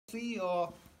see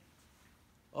or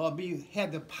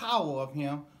have the power of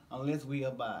him unless we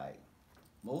abide.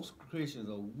 Most Christians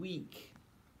are weak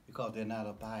because they're not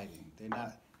abiding. They're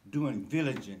not doing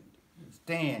diligent,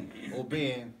 stand,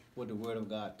 obeying what the Word of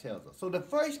God tells us. So the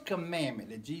first commandment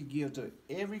that Jesus gives to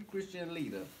every Christian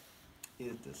leader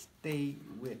is to stay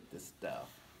with the stuff.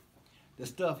 The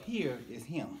stuff here is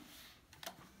him.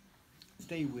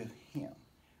 Stay with him.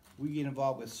 We get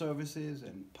involved with services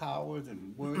and powers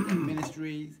and work and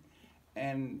ministries,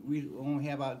 and we don't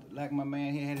have our, like my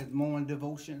man here had his morning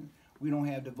devotion. We don't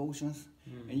have devotions.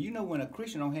 And you know when a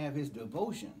Christian don't have his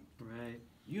devotion, right,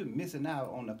 you're missing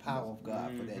out on the power of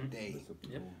God for that day.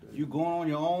 Yep. You're going on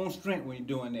your own strength when you're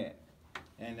doing that.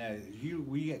 And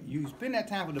you spend that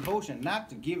time for devotion not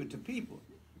to give it to people,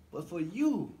 but for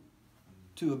you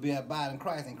to be abiding in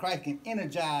Christ, and Christ can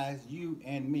energize you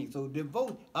and me. So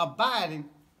abiding,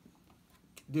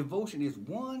 devotion is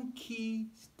one key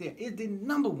step. It's the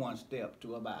number one step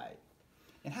to abide.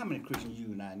 And how many Christians you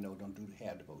and I know don't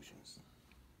have devotions?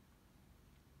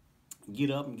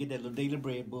 Get up and get that little daily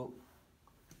bread book,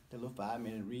 that little 5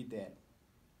 minutes, read that.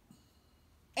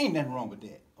 Ain't nothing wrong with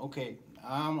that. Okay,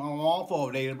 I'm all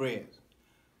for daily bread.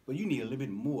 But you need a little bit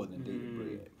more than daily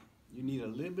bread. You need a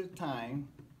little bit of time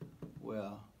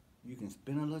where you can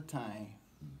spend a little time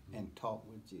and talk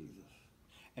with Jesus.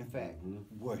 In fact,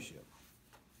 worship.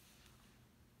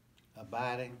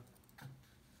 Abiding,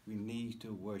 we need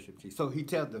to worship Jesus. So he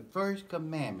tells the first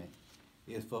commandment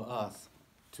is for us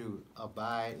to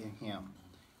abide in him.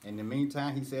 In the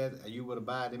meantime, he says, you will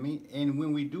abide in me. And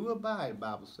when we do abide, the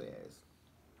Bible says,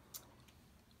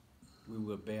 we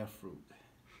will bear fruit.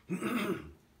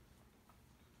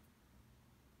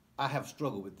 I have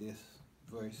struggled with this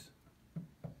verse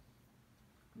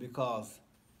because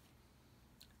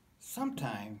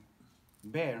sometimes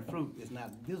bearing fruit is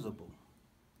not visible.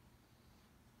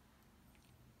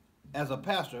 As a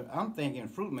pastor, I'm thinking,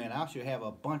 fruit man, I should have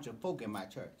a bunch of folk in my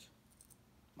church.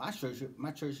 My church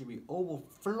should be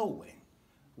overflowing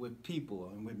with people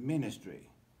and with ministry.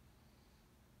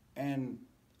 And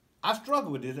I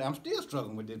struggle with this. I'm still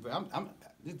struggling with this.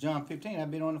 This John 15,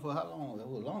 I've been on it for how long? It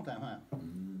was a long time, huh?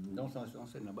 Don't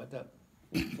say nothing about that.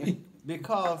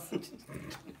 Because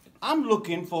I'm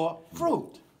looking for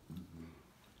fruit.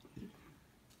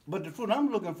 But the fruit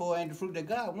I'm looking for ain't the fruit that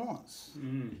God wants.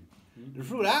 The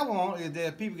fruit I want is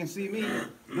that people can see me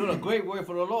doing a great work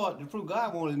for the Lord. The fruit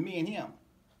God wants is me and him.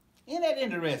 Isn't that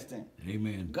interesting?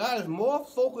 Amen. God is more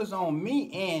focused on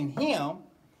me and him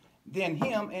than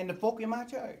him and the folk in my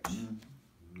church.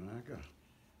 My God.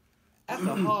 That's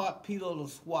a hard pill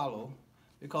to swallow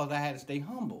because I had to stay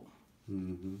humble.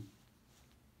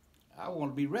 I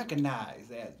want to be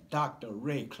recognized as Dr.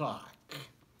 Ray Clark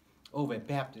over at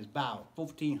Baptist Bow.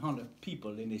 1,400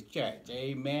 people in this church.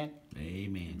 Amen.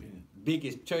 Amen.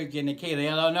 Biggest church in Decatur,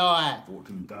 Illinois.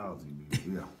 14,000.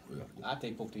 Yeah. I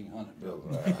take 1,400.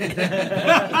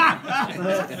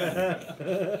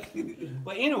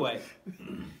 But anyway,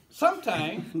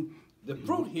 sometimes the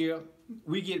fruit here,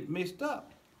 we get mixed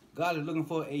up. God is looking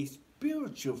for a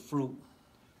spiritual fruit,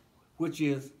 which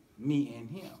is me and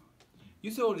him.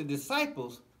 You saw the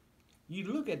disciples, you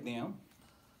look at them,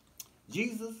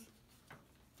 Jesus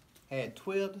had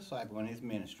 12 disciples in his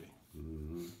ministry.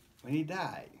 When he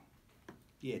died,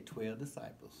 he had 12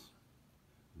 disciples.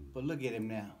 But look at him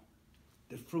now.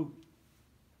 The fruit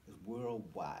is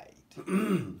worldwide.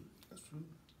 That's true.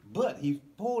 But he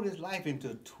poured his life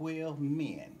into 12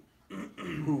 men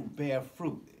who bear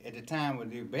fruit. At the time when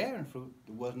they were bearing fruit,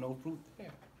 there was no fruit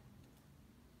there.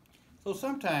 So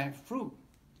sometimes fruit,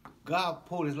 God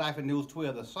poured his life in those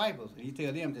 12 disciples, and he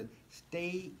tells them to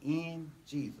stay in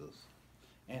Jesus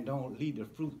and don't leave the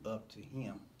fruit up to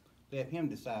him. Let him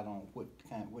decide on what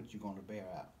you're going to bear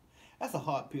out. That's a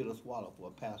hard pill to swallow for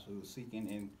a pastor who's seeking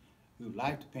and whose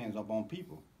life depends upon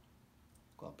people.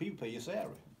 Because people pay your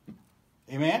salary.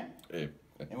 Amen? Hey.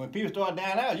 And when people start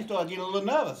dying out, you start getting a little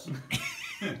nervous.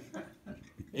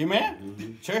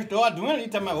 Amen? Church start doing it, you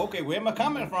talking about, okay, where am I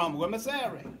coming from? Where's my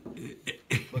salary?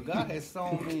 But God has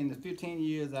shown me in the 15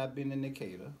 years I've been in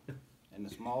Decatur, and the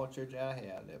small church I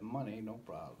have, that money ain't no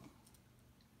problem.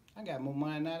 I got more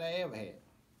money than I ever had.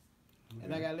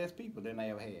 And I got less people than I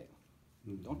ever had.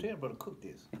 Don't tell brother cook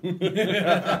this. He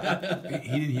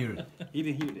didn't hear it. He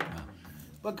didn't hear that.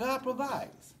 But God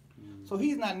provides. So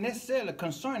he's not necessarily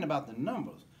concerned about the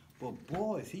numbers, but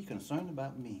boy, is he concerned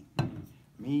about me.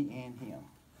 Me and him.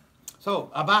 So,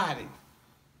 abiding.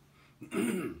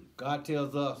 God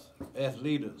tells us as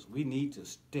leaders, we need to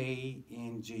stay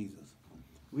in Jesus.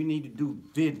 We need to do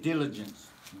diligent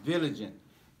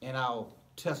in our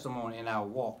testimony, in our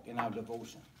walk, in our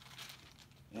devotion.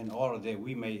 in order that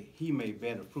he may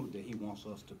bear the fruit that he wants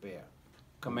us to bear.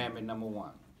 Commandment number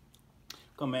 1.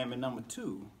 Commandment number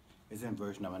 2 is in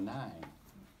verse number 9.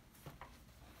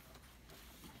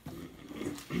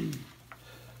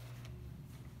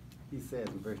 He says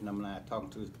in verse number 9, talking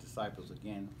to his disciples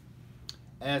again,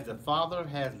 as the Father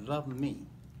has loved me,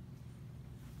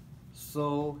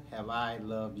 so have I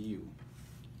loved you.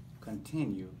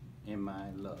 Continue in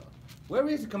my love. Where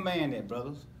is the command at,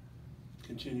 brothers?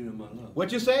 Continue in my love.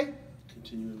 What you say?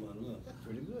 Continue in my love. That's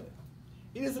pretty good.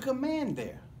 It is a command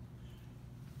there.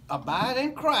 Abide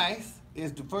in Christ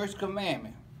is the first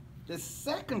commandment. The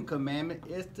second commandment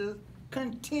is to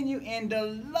continue in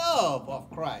the love of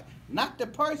Christ. Not the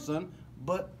person,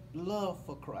 but love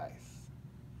for Christ.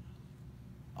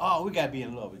 Oh, we got to be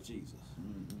in love with Jesus.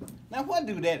 Mm-hmm. Now, what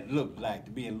do that look like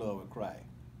to be in love with Christ?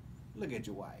 Look at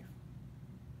your wife.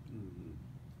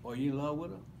 Mm-hmm. Are you in love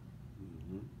with her?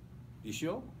 Mm-hmm. You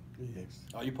sure? Yes.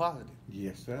 Are you positive?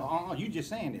 Yes, sir. You just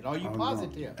saying it. Are you Oh,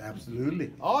 positive? No.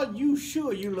 Absolutely. Are you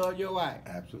sure you love your wife?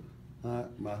 Absolutely.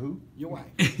 My who? Your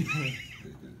wife.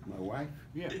 My wife?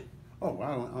 Yeah. Oh,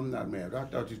 I'm not married. I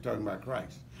thought you were talking about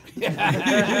Christ. You're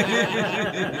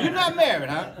not married,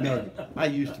 huh? No, I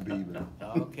used to be, but...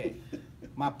 Okay.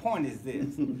 My point is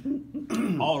this.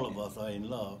 All of us are in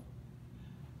love,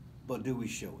 but do we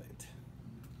show it?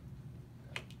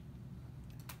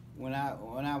 When I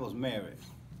was married,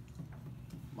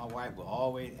 my wife would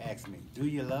always ask me, do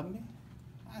you love me?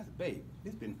 I said, babe,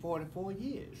 it's been 44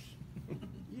 years.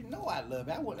 You know I love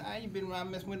you. I ain't been around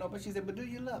messing with nobody. She said, but do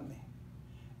you love me?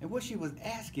 And what she was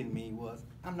asking me was,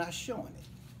 I'm not showing it.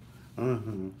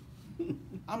 Mm-hmm.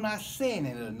 I'm not saying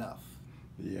it enough.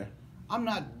 Yeah. I'm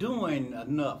not doing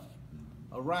enough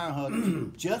around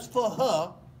her just for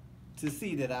her to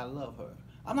see that I love her.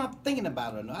 I'm not thinking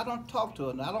about her enough. I don't talk to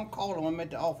her enough. I don't call her when I'm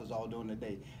at the office all during the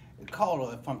day. I call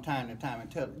her from time to time and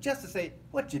tell her, just to say,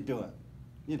 what you doing?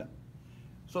 You know.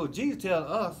 So Jesus tells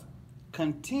us,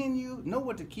 continue, know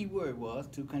what the key word was,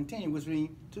 to continue, which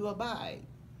means to abide.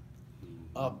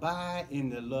 Abide in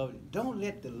the love. Don't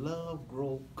let the love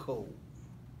grow cold.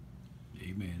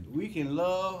 Amen. We can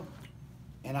love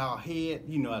in our head,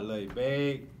 you know I love you,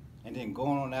 babe, and then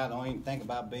going on out, don't even think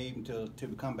about babe until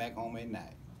we come back home at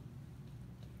night.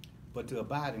 But to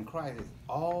abide in Christ is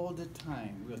all the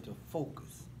time we're to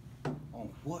focus on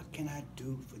what can I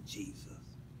do for Jesus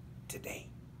today,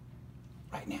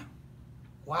 right now.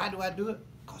 Why do I do it?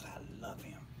 Because I love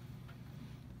him.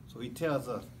 So he tells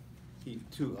us, he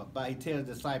tells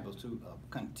disciples to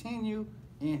continue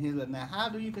in his love. Now, how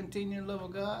do you continue in the love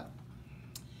of God?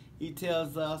 He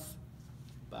tells us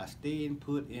by staying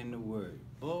put in the Word.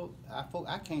 Oh,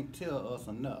 I can't tell us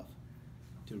enough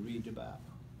to read the Bible.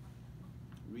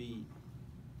 Read,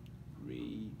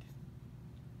 read,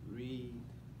 read,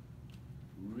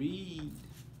 read,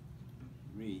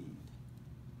 read.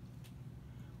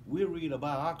 We'll read a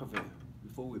biography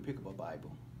before we pick up a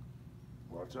Bible.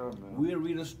 Watch out, man. We'll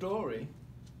read a story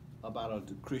about a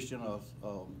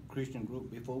Christian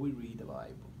group before we read the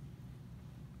Bible.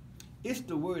 It's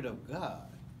the Word of God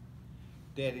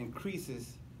that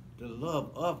increases the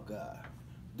love of God.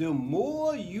 The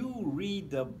more you read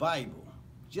the Bible,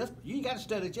 you ain't got to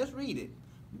study, just read it.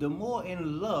 The more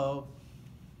in love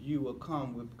you will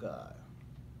come with God.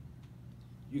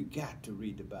 You got to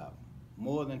read the Bible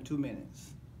more than 2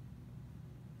 minutes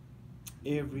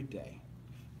every day.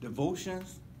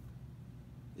 Devotions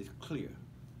is clear.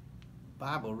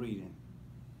 Bible reading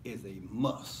is a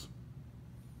must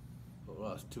for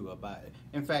us to abide.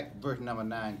 In fact, verse number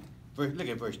 9, look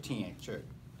at verse 10, church.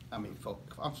 I'm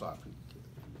sorry.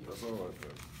 That's all right,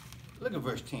 man. Look at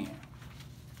verse 10.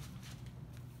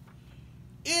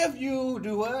 If you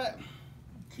do what?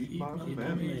 Keep my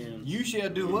commandments. You shall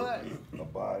do what?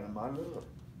 Abide in my love.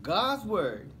 God's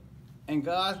word and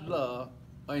God's love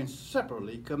are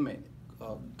inseparably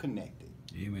connected.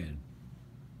 Amen.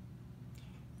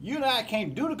 You and I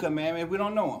can't do the commandment if we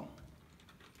don't know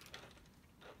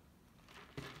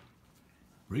them.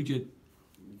 Preach it.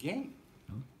 You can't.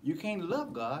 You can't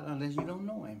love God unless you don't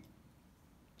know him.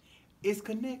 It's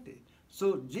connected.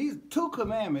 So Jesus, 2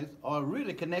 commandments are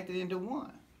really connected into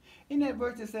one. In that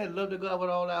verse it said, love the God with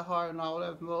all that heart and all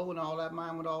that soul and all that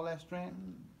mind with all that strength.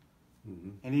 Mm-hmm.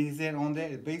 And he said on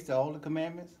that, it's based on all the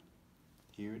commandments.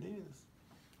 Here it is.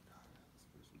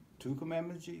 2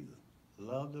 commandments, Jesus.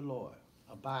 Love the Lord.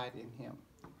 Abide in him.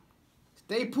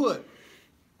 Stay put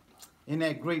in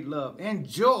that great love.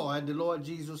 Enjoy the Lord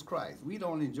Jesus Christ. We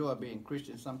don't enjoy being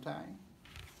Christians sometimes.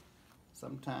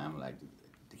 Sometimes, like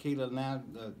Decatur now,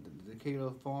 the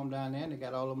Decatur farm down there, and they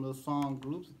got all them little song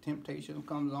groups. Temptation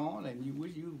comes on, and you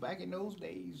wish you was back in those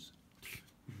days.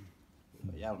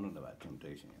 Y'all don't know about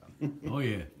temptation, y'all. Oh,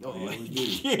 yeah. Oh,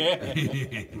 Yeah, we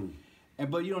do. yeah.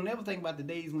 But you don't never think about the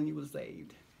days when you were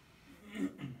saved.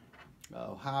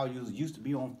 How you used to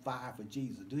be on fire for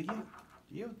Jesus. Do you?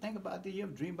 Do you ever think about that? You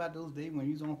ever dream about those days when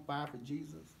you was on fire for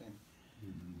Jesus?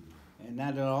 And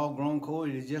now they're all grown cold.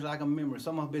 It's just like a memory.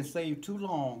 Some have been saved too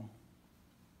long,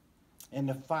 and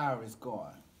the fire is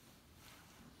gone.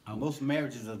 Most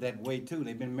marriages are that way too.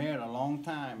 They've been married a long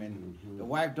time, and the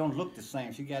wife don't look the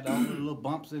same. She got all the little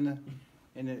bumps in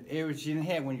the area she didn't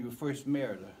have when you first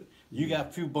married her. You got a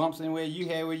few bumps in where you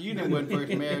had when you weren't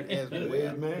first married as well.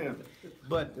 Amen.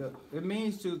 But it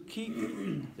means to keep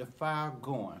the fire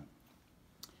going.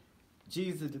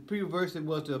 Jesus, the previous verse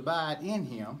was to abide in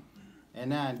him, and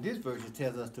now in this verse it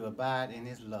tells us to abide in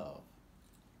his love.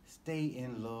 Stay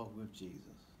in love with Jesus.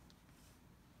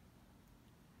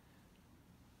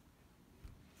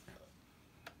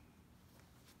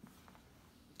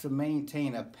 To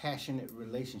maintain a passionate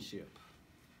relationship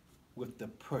with the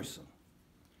person.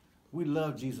 We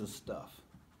love Jesus' stuff.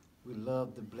 We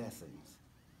love the blessings.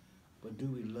 But do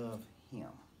we love him?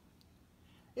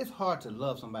 It's hard to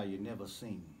love somebody you've never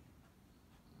seen.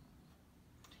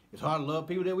 It's hard to love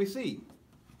people that we see.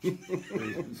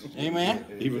 Amen?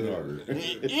 Even harder.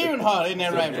 Even harder, isn't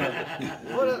that right, brother?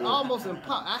 But it's almost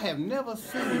impossible. I have never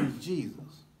seen Jesus.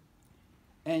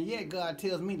 And yet God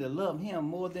tells me to love him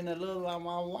more than I love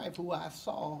my wife, who I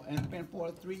saw and spent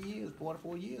 44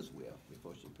 years with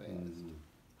before she passed. Mm-hmm.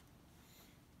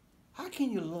 How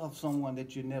can you love someone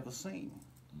that you've never seen?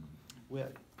 Well,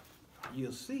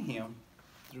 you'll see him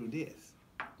through this.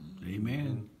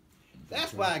 Amen.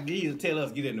 That's why Jesus tells us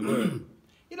to get in the Word.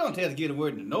 He don't tell us to get in the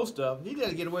Word to know stuff. He tells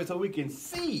us to get in the Word so we can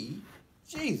see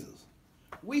Jesus.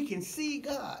 We can see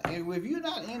God. And if you're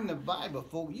not in the Bible,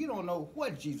 folks, you don't know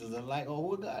what Jesus is like or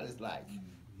what God is like.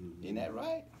 Isn't that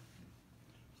right?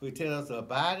 So he tells us to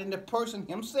abide in the person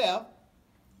himself,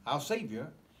 our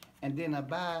Savior, and then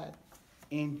abide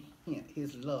in him,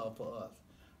 his love for us.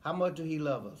 How much do he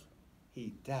love us?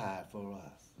 He died for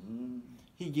us.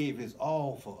 He gave his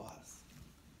all for us.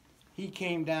 He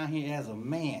came down here as a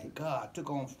man. God took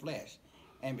on flesh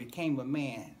and became a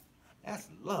man. That's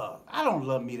love. I don't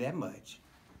love me that much.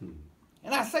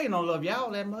 And I say don't love y'all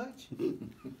that much.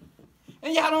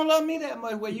 And y'all don't love me that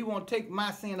much where you want to take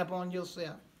my sin upon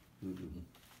yourself.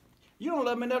 You don't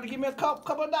love me enough to give me a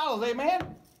couple of dollars,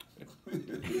 amen?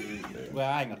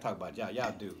 Well, I ain't going to talk about y'all.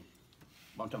 Y'all do.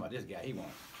 But I'm talking about this guy. He won't.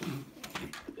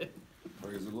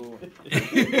 Praise the Lord.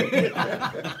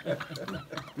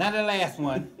 Now the last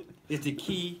one is the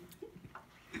key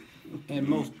and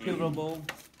most pivotal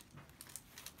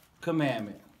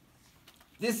commandment.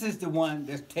 This is the one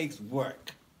that takes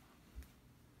work.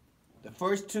 The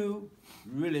first two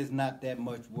really is not that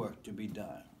much work to be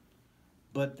done.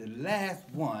 But the last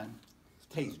one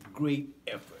takes great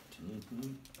effort.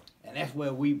 And that's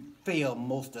where we fail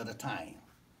most of the time.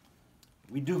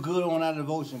 We do good on our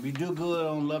devotion. We do good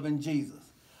on loving Jesus.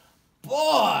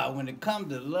 Boy, when it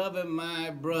comes to loving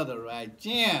my brother right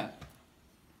here,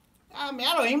 I mean,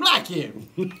 I don't even like him.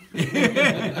 Look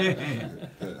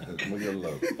at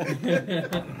love.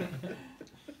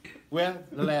 Well,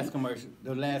 the last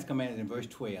command is in verse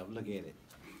 12. Look at it.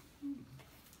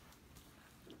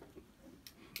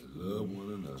 Love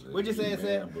one another. What you say it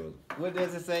says? Amen, brother. What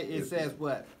does it say? It says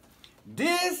what?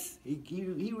 This,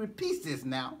 he repeats this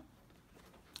now.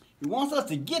 He wants us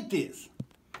to get this.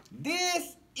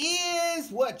 This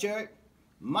is what, church?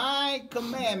 My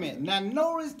commandment. Now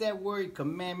notice that word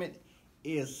commandment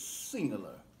is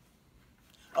singular.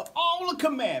 Of all the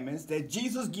commandments that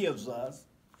Jesus gives us,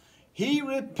 he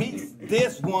repeats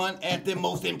this one as the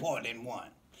most important one.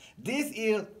 This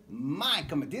is my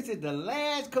commandment. This is the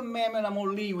last commandment I'm going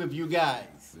to leave with you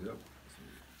guys. Yep.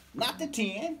 Not the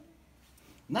 10,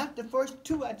 not the first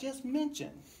two I just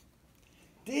mentioned.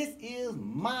 This is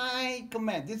my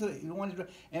command. This is the one.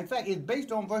 In fact, it's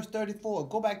based on verse 34.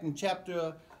 Go back in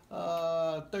chapter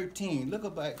 13. Look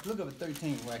up at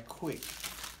 13 right quick.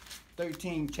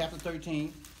 Chapter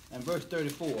 13, and verse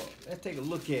 34. Let's take a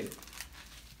look at it.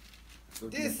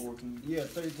 13, 14? Yeah,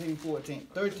 13, 14.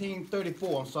 13,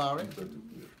 34, I'm sorry.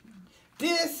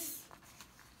 This,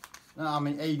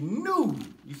 a new,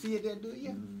 you see it there, do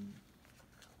you?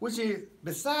 Which is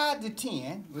beside the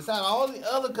 10, beside all the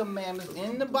other commandments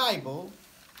in the Bible,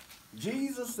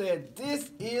 Jesus said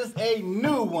this is a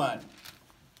new one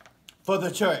for the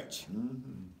church,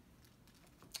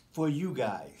 for you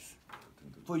guys,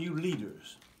 for you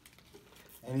leaders.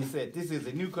 And he said, this is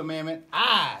a new commandment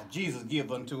Jesus,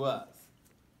 give unto us.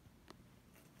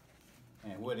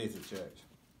 And what is it, church?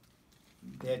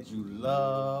 That you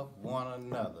love one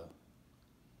another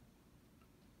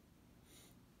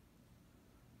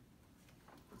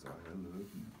As I have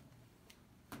loved you.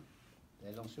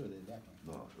 That don't show that one.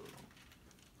 No, I sure don't.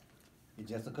 It's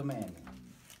just a commandment.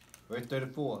 Verse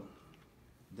 34,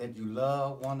 that you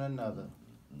love one another.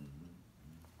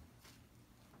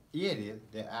 It is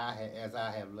that as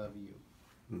I have loved you.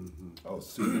 Oh,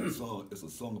 see, that song, it's a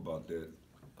song about that.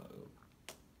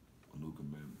 A new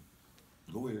commandment.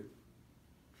 Go ahead.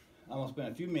 I'm going to spend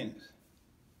a few minutes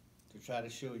to try to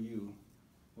show you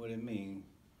what it means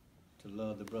to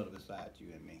love the brother beside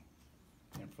you and me,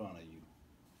 in front of you.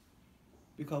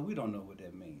 Because we don't know what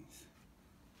that means.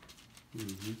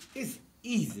 It's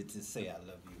easy to say I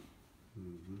love you.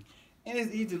 And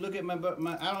it's easy to look at my,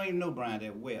 I don't even know Brian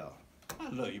that well. I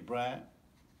love you, Brian.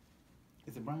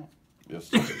 Is it Brian? Yes,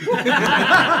 sir.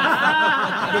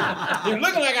 You're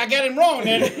looking like I got him wrong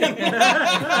then.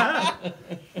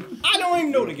 I don't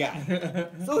even know the guy.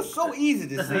 So it's so easy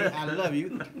to say I love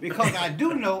you because I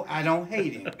do know I don't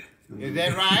hate him. Is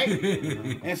that right?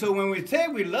 And so when we say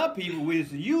we love people, we're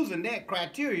using that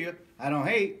criteria, I don't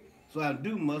hate, so I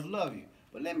do must love you.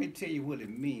 But let me tell you what it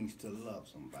means to love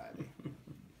somebody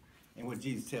and what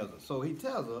Jesus tells us. So he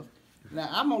tells us, now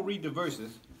I'm going to read the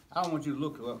verses. I don't want you to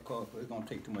look it up because it's going to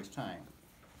take too much time.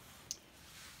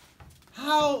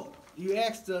 How you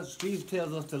asked us, Jesus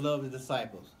tells us to love the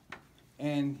disciples.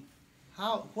 And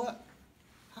how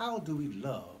do we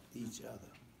love each other?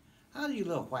 How do you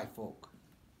love white folk?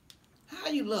 How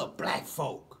do you love black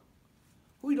folk?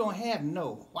 We don't have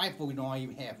no. White folk we don't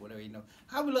even have whatever you know.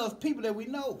 How we love people that we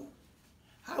know?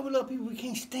 How we love people we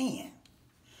can't stand?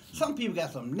 Some people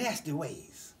got some nasty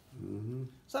ways.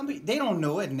 Some people, they don't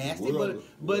know it nasty,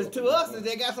 but to us,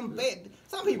 they got some bad.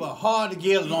 Some people are hard to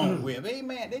get along with.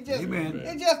 Amen. They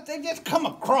just come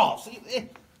across.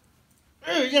 It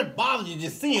just bothers you to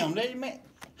see them. Amen.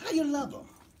 How you love them?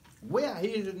 Well,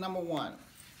 here's number one.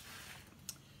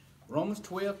 Romans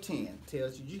 12:10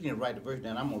 tells you. You can write the verse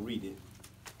down. I'm gonna read it.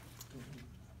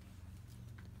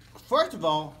 First of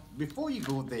all, before you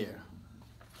go there,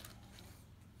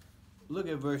 look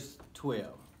at verse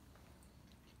 12.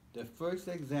 The first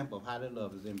example of how to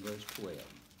love is in verse 12.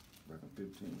 Back in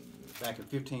 15. Back in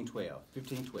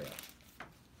 15:12.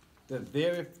 The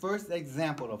very first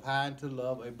example of how to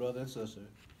love a brother and sister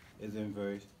is in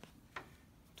verse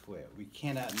 12. We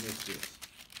cannot miss this.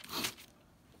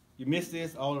 You miss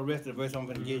this, all the rest of the verse I'm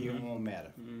going to give you won't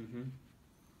matter.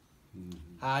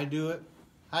 How I do it?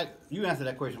 You answer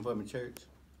that question for me, church.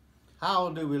 How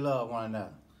do we love one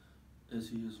another? As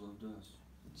he has loved us.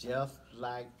 Just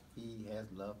like he has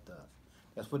loved us.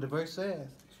 That's what the verse says.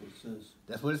 That's what it says.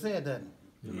 That's what it said, doesn't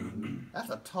it? That's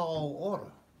a tall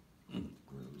order.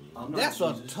 I'm not That's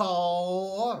Jesus. a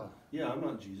tall order. Yeah, I'm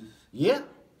not Jesus. Yeah,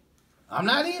 I'm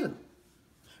not either.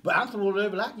 But I'm supposed to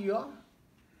live like you are.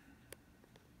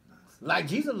 Like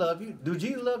Jesus loved you. Do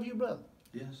Jesus love you, brother?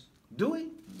 Yes. Do he?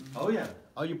 Oh, yeah.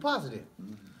 Are you positive?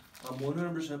 I'm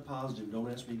 100% positive. Don't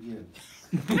ask me again.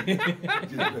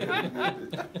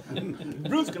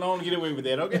 Bruce can only get away with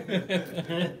that,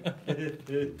 okay?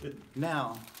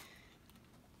 Now,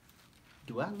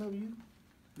 do I love you?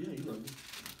 Yeah, you love me.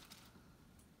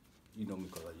 You know me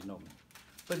because you know me.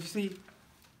 But you see,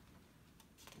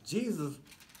 Jesus,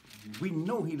 we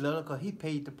know he loved us because he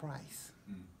paid the price.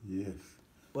 Yes.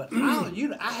 But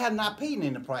I have not paid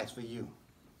any price for you.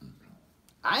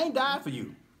 I ain't died for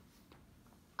you.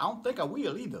 I don't think I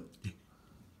will either.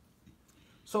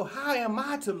 So how am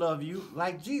I to love you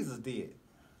like Jesus did?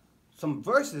 Some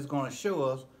verses going to show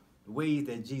us the ways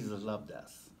that Jesus loved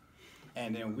us.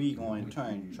 And then we going to in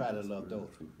turn try to love those.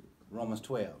 Romans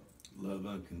 12. Love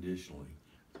unconditionally.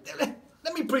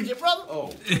 Let me preach it, brother.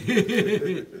 Oh.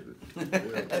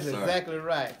 That's exactly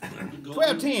right.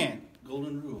 12:10.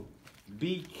 Golden rule.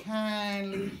 Be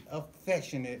kindly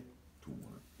affectionate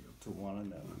to one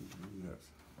another.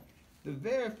 Yes. The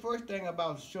very first thing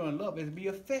about showing love is be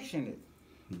affectionate.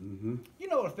 You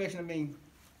know what affectionate means?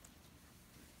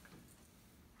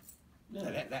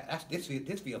 Yeah. This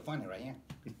feel funny right here.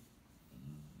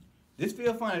 This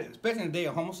feel funny, especially in the day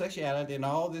of homosexuality and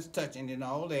all this touching and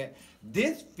all that.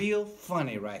 This feel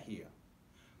funny right here.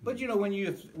 But you know, when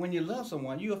you love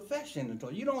someone, you're affectionate to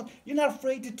them. You're not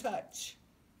afraid to touch.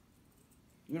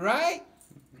 Right?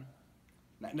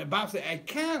 Now, the Bible says a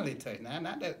kindly touch. Now,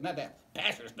 not that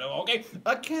passionate stuff, okay?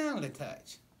 A kindly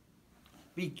touch.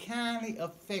 Be kindly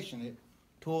affectionate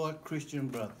toward Christian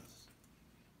brothers.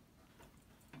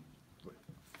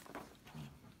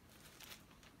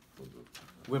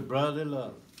 With brotherly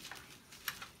love.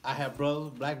 I have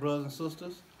brothers, black brothers and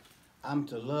sisters. I'm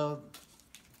to love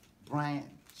Bryant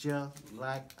just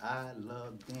like I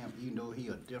love them, even though he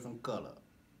a different color.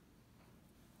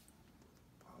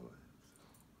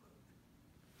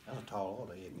 That's a tall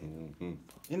order, isn't it?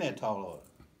 Isn't that a tall order?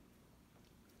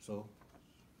 So,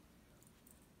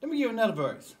 let me give you another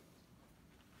verse.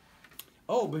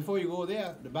 Oh, before you go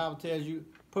there, the Bible tells you,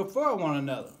 prefer one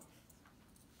another.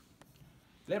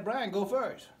 Let Brian go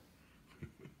first.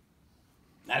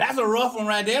 Now that's a rough one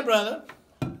right there, brother.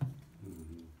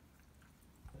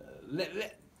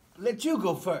 Let you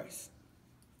go first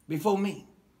before me.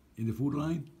 In the food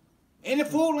line? In the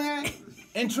food line,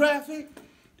 in traffic,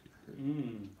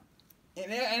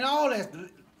 and all that.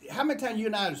 How many times you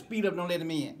and I speed up, don't let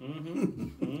them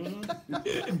in?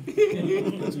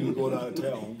 That's when you go out of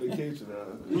town on vacation.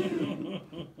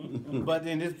 But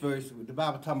in this verse, the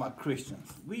Bible talking about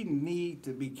Christians. We need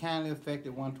to be kindly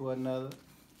affected one to another.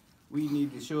 We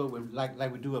need to show it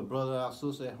like we do a brother or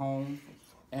sister at home,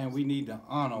 and we need to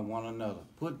honor one another.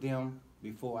 Put them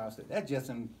before ourselves.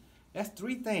 That's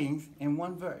three things in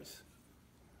one verse.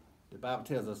 The Bible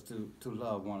tells us to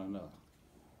love one another.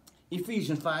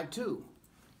 Ephesians 5:2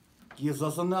 gives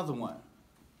us another one.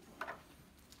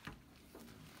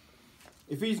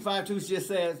 Ephesians 5:2 just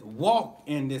says, walk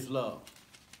in this love.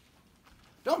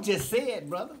 Don't just say it,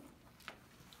 brother.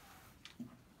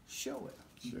 Show it.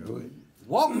 Show it.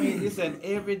 Walk means it's an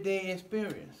everyday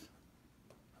experience.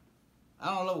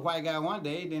 I don't love a white guy one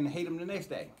day, then hate him the next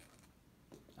day.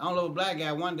 I don't love a black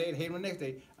guy one day, hate him the next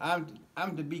day. I'm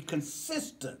to be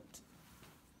consistent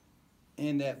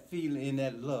in that feeling, in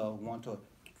that love, one to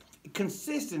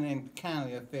consistent and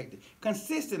kindly affected.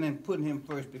 Consistent in putting him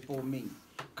first before me.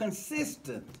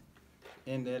 Consistent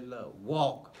in that love.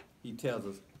 Walk, he tells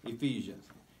us, Ephesians.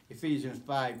 Ephesians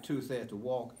 5:2 says to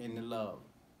walk in the love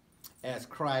as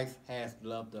Christ has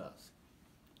loved us.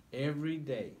 Every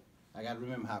day, I got to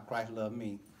remember how Christ loved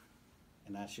me,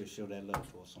 and I should show that love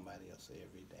for somebody else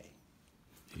every day.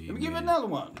 Amen. Let me give you another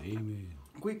one. Amen.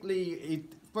 Quickly,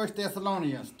 1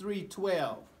 Thessalonians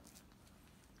 3:12.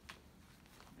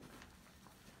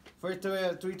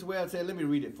 3:12 says, let me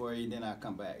read it for you, then I'll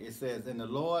come back. It says, and the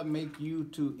Lord make you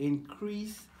to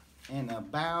increase and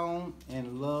abound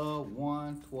in love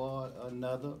one toward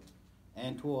another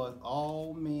and toward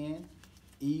all men,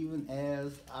 even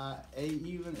as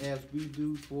we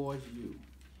do towards you.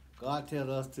 God tells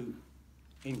us to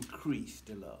increase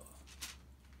the love.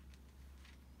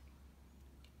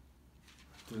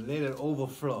 To let it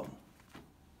overflow.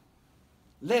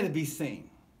 Let it be seen.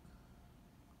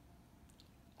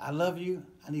 I love you.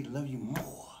 I need to love you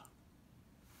more.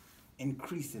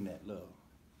 Increasing that love.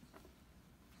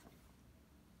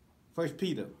 1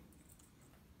 Peter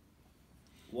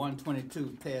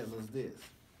 1:22 tells us this.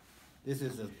 This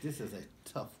is a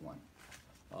tough one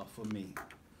for me.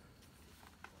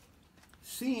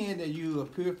 Seeing that you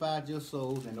have purified your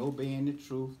souls and obeying the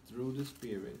truth through the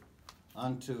Spirit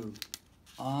unto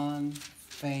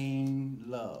unfeigned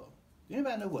love.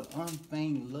 Anybody know what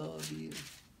unfeigned love is?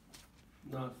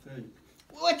 Not fake.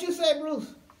 What you say,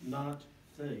 Bruce? Not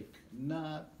fake.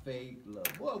 Not fake love.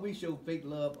 Boy, we show fake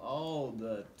love all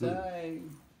the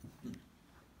time.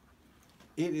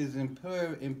 It is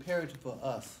imperative for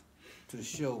us to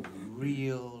show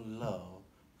real love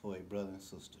for a brother and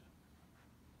sister.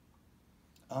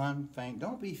 Unfeigned.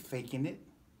 Don't be faking it.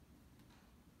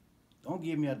 Don't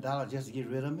give me $1 just to get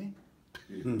rid of me.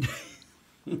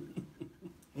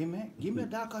 Amen. Give me $1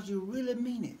 because you really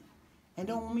mean it and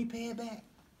don't want me to pay it back.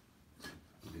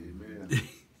 Amen.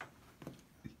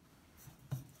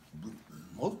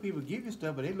 Most people give you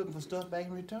stuff, but they're looking for stuff back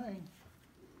in return.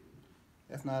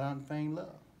 That's not unfeigned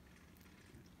love.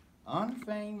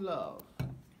 Unfeigned love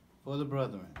for the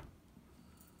brethren.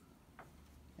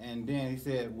 And then he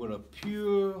said, with a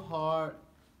pure heart,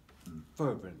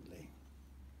 fervently.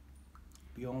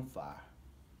 Be on fire.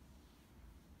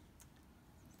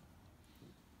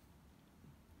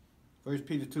 1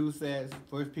 Peter 2 says,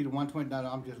 1 Peter 1:20,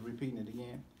 I'm just repeating it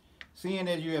again. Seeing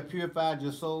that you have purified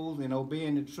your souls in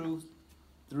obeying the truth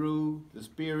through the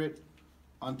Spirit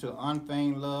unto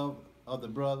unfeigned love of the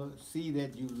brother, see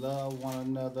that you love one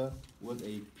another with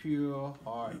a pure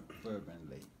heart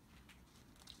fervently.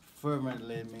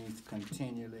 Fervently means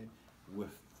continually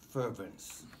with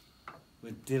fervence,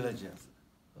 with diligence,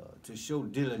 to show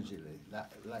diligently,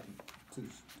 like to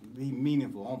be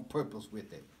meaningful, on purpose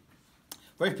with it.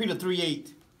 1 Peter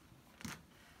 3:8.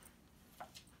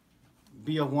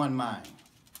 Be of one mind,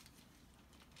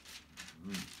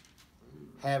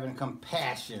 having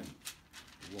compassion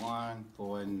one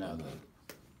for another.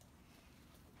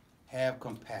 Have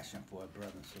compassion for a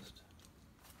brother and sister.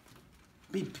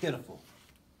 Be pitiful.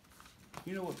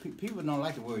 You know what? People don't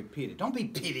like the word pity. Don't be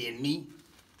pitying me.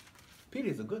 Pity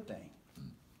is a good thing.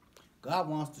 God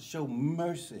wants to show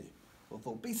mercy for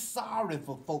folks. Be sorry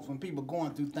for folks when people are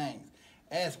going through things.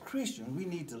 as Christians, we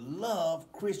need to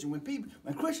love Christians.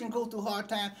 When Christians go through hard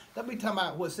times, don't be talking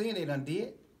about what sin they done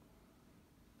did.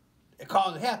 It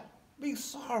caused it happen. Be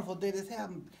sorrowful that it's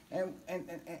happened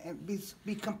and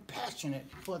be compassionate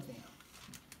for them.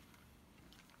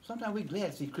 Sometimes we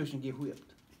glad to see Christians get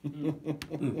whipped.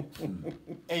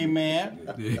 Amen.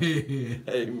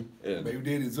 Amen. Maybe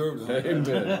they deserve it.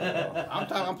 Amen. I'm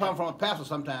talking from a pastor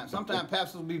sometimes. Sometimes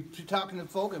pastors will be talking to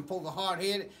folk and folk are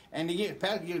hard-headed and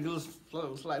pastor get a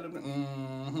little slight little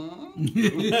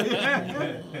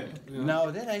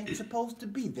No, that ain't supposed to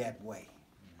be that way.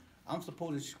 I'm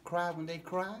supposed to cry when they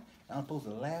cry. I'm supposed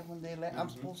to laugh when they laugh. I'm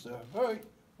supposed to hurt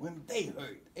when they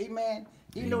hurt. Amen.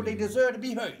 Even though they deserve to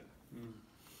be hurt.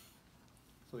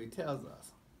 So he tells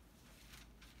us.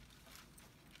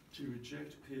 To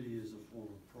reject pity is a form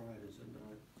of pride, is it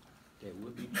not? That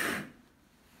would be true.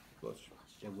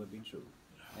 That would be true.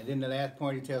 And then the last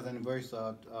point he tells in verse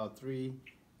 3,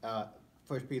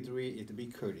 1 Peter 3, is to be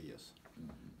courteous.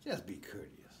 Just be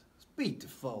courteous. Speak to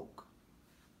folk.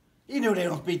 You know they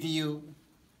don't speak to you.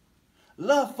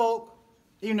 Love folk,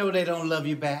 even though they don't love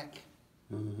you back.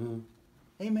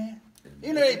 Amen.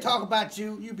 You know they talk about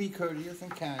you. You be courteous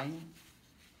and kind.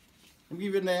 Let me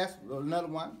give you another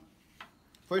one.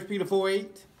 1 Peter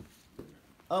 4:8.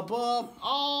 Above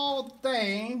all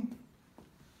things,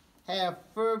 have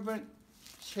fervent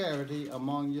charity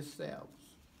among yourselves.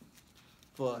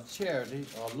 For charity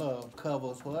or love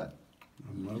covers what?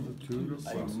 A multitude of A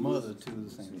faults. multitude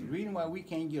of sins. The reason why we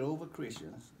can't get over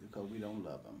Christians is because we don't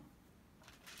love them.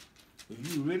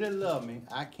 If you really love me,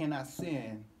 I cannot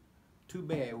sin too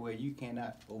bad where you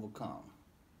cannot overcome.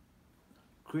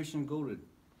 Christians go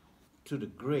to the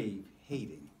grave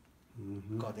hating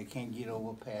because they can't get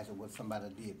over past what somebody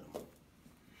did to them.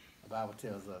 The Bible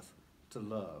tells us to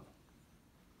love.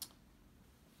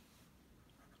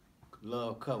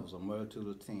 Love covers a multitude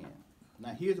of sin.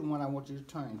 Now here's the one I want you to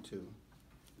turn to.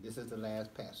 This is the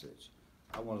last passage.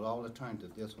 I want us all to turn to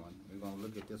this one. We're going to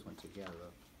look at this one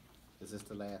together. This is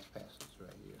the last passage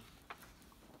right here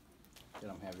that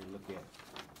I'm having you look at.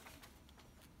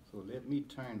 So let me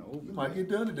turn over. You might get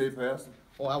done today, Pastor.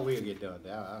 Oh, I will get done.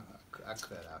 I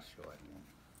cut out short.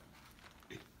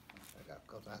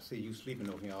 Because I see you sleeping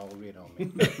over here already on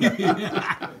me.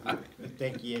 You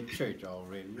think you're at church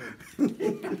already.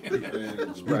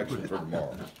 Distraction for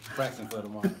tomorrow. Practicing for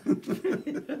tomorrow.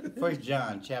 1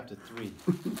 John chapter 3.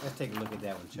 Let's take a look at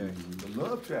that one, church. The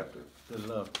love chapter. The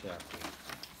love chapter.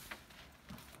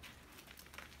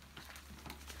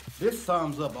 This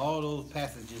sums up all those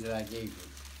passages that I gave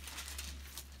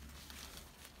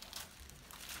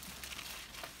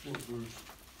you. What verse?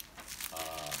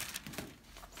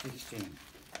 16.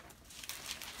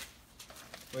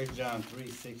 1 John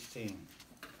 3:16.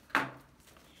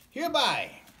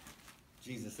 Hereby,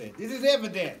 Jesus said, this is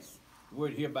evidence. The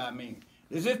word hereby means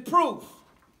this is proof.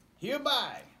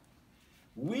 Hereby,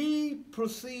 we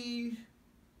perceive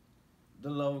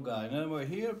the love of God. In other words,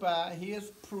 hereby,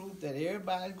 here's proof that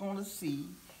everybody's going to see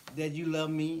that you love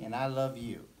me and I love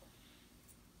you.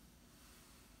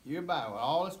 Hereby, with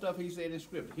all the stuff he said in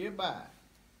Scripture, hereby,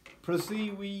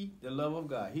 perceive we the love of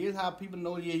God. Here's how people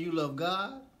know you love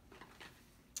God.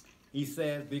 He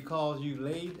says, because he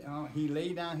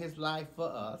laid down his life for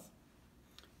us,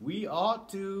 we ought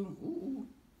to,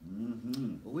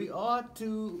 we ought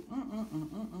to,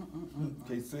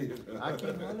 Can't say it. I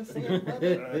can't hardly say it,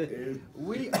 brother.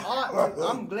 We ought,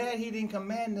 I'm glad he didn't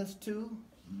command us to,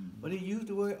 but he used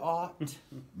the word ought.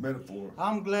 Metaphor.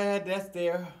 I'm glad that's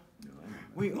there.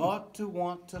 We ought to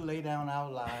want to lay down our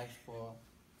lives for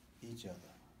each other.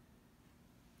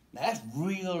 Now that's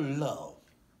real love.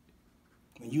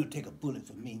 When you take a bullet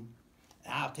for me,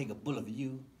 and I'll take a bullet for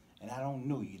you, and I don't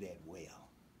know you that well.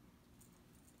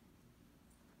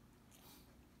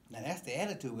 Now that's the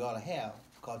attitude we ought to have,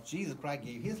 because Jesus Christ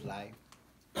gave his life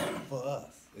for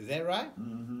us. Is that right?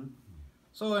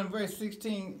 So in verse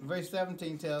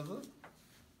 17 tells us,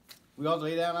 we ought to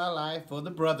lay down our life for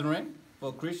the brethren,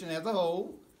 for Christian as a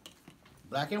whole,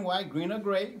 black and white, green or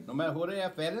gray, no matter who they are,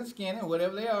 fat and skinny,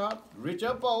 whatever they are, rich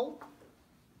or poor.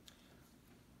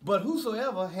 But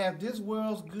whosoever have this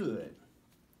world's good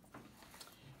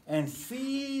and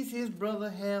sees his brother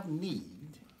have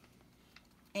need,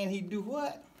 and he do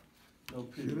what? No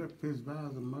pity. Shut up his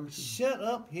bowels of mercy. Shut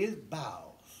up his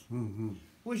bowels.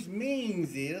 Which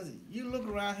means is, you look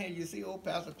around here, you see old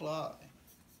Pastor Clark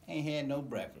ain't had no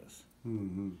breakfast.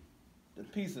 The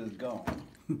pizza is gone.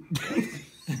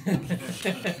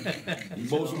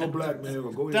 Emotional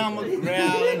blackmail. Go ahead. Stomach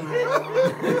growling.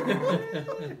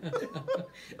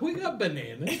 We got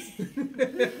bananas.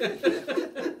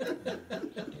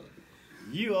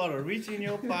 You ought to reach in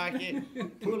your pocket,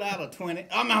 pull out a 20.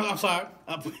 I'm sorry.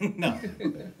 No.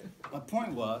 My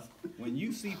point was, when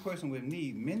you see a person with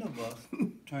need, many of us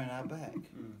turn our back.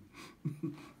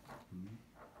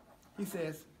 He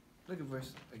says, look at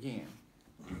verse again.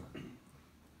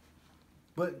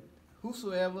 But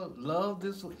whosoever love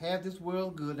this, have this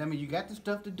world good, I mean, you got the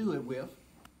stuff to do it with,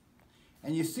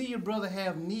 and you see your brother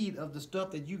have need of the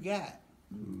stuff that you got,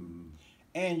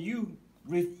 and you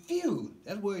refuse.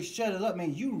 That's where it shut it up,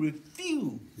 man. You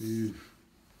refuse.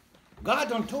 God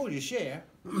done told you to share.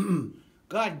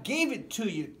 God gave it to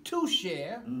you to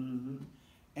share,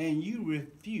 and you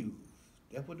refuse.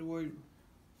 That's what the word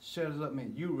shut it up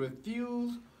means. You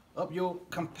refuse of your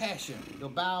compassion, the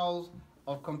bowels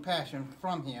of compassion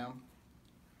from him.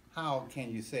 How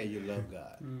can you say you love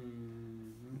God?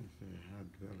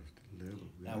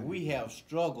 Now, we have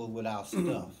struggled with our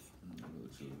stuff.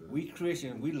 We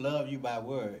Christians, we love you by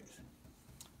words.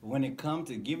 But when it comes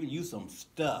to giving you some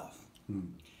stuff,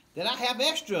 that I have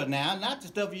extra now, not the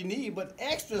stuff you need, but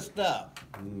extra stuff.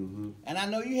 And I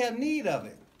know you have need of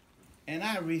it. And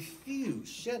I refuse,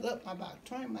 shut up my mouth,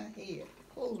 turn my head,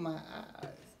 close my eyes,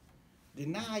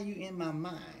 deny you in my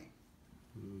mind.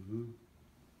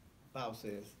 Bible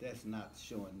says that's not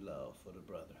showing love for the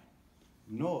brother.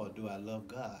 Nor do I love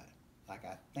God like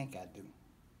I think I do.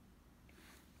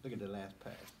 Look at the last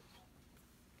passage.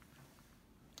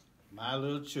 My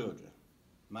little children,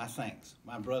 my saints,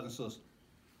 my brothers and sisters,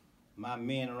 my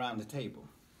men around the table,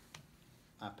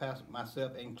 my pastor,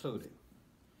 myself included,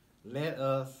 let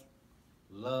us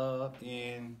love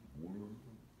in word.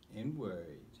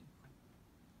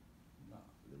 No,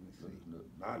 let me see.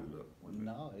 Not look.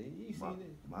 No, you see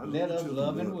my that. Let us little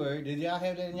love in children word. Did y'all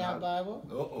have that in y'all Bible?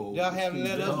 Uh-oh. Y'all have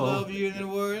let us love you in the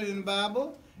word in the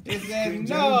Bible? It said King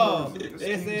no. James.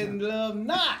 It said love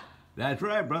not. That's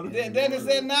right, brother. Then it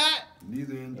said not.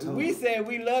 Neither in tongue. We said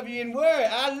we love you in word.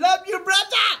 I love you,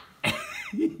 brother.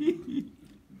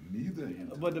 Neither in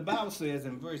tongue. But the Bible says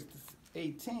in verse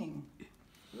 18,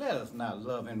 let us not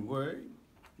love in word,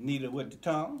 neither with the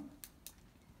tongue,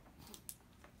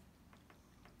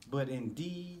 but in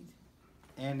deed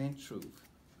and in truth.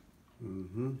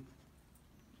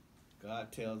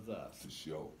 God tells us To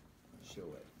show.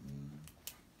 show it.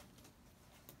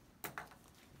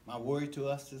 My word to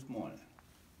us this morning,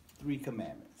 3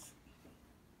 commandments.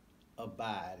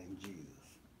 Abide in Jesus.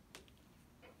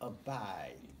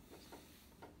 Abide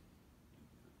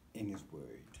in his word.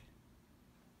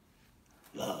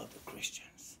 Love the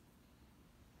Christians.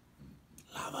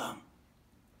 Love them.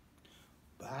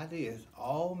 By this,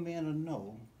 all men will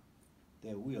know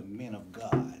that we are men of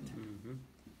God.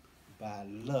 By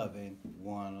loving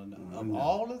one another. Of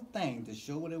all the things to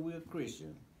show that we're a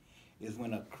Christian is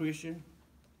when a Christian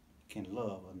can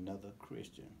love another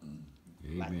Christian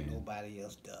like Amen. nobody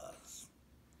else does.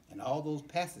 And all those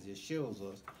passages shows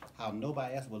us how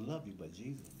nobody else will love you but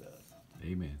Jesus does.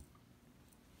 Amen.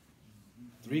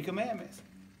 3 commandments.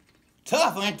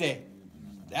 Tough, ain't they?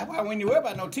 That's why when you worry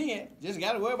about no 10, just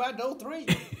got to worry about those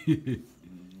 3.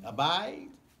 Abide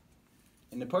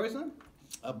in the person,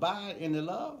 abide in the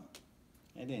love,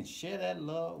 and then share that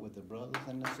love with the brothers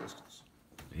and the sisters.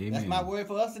 Amen. That's my word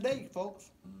for us today,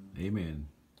 folks. Amen.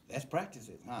 Let's practice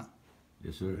it, huh?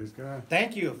 Yes, sir. Praise God.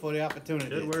 Thank you for the opportunity.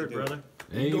 Good word, to do it. brother.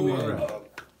 Amen.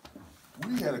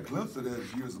 We had a glimpse of that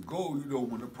years ago,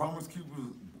 when the Promise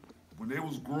Keepers, when they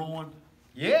was growing,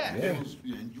 Yeah. they was,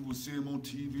 and you would see them on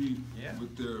TV Yeah.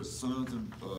 with their sons and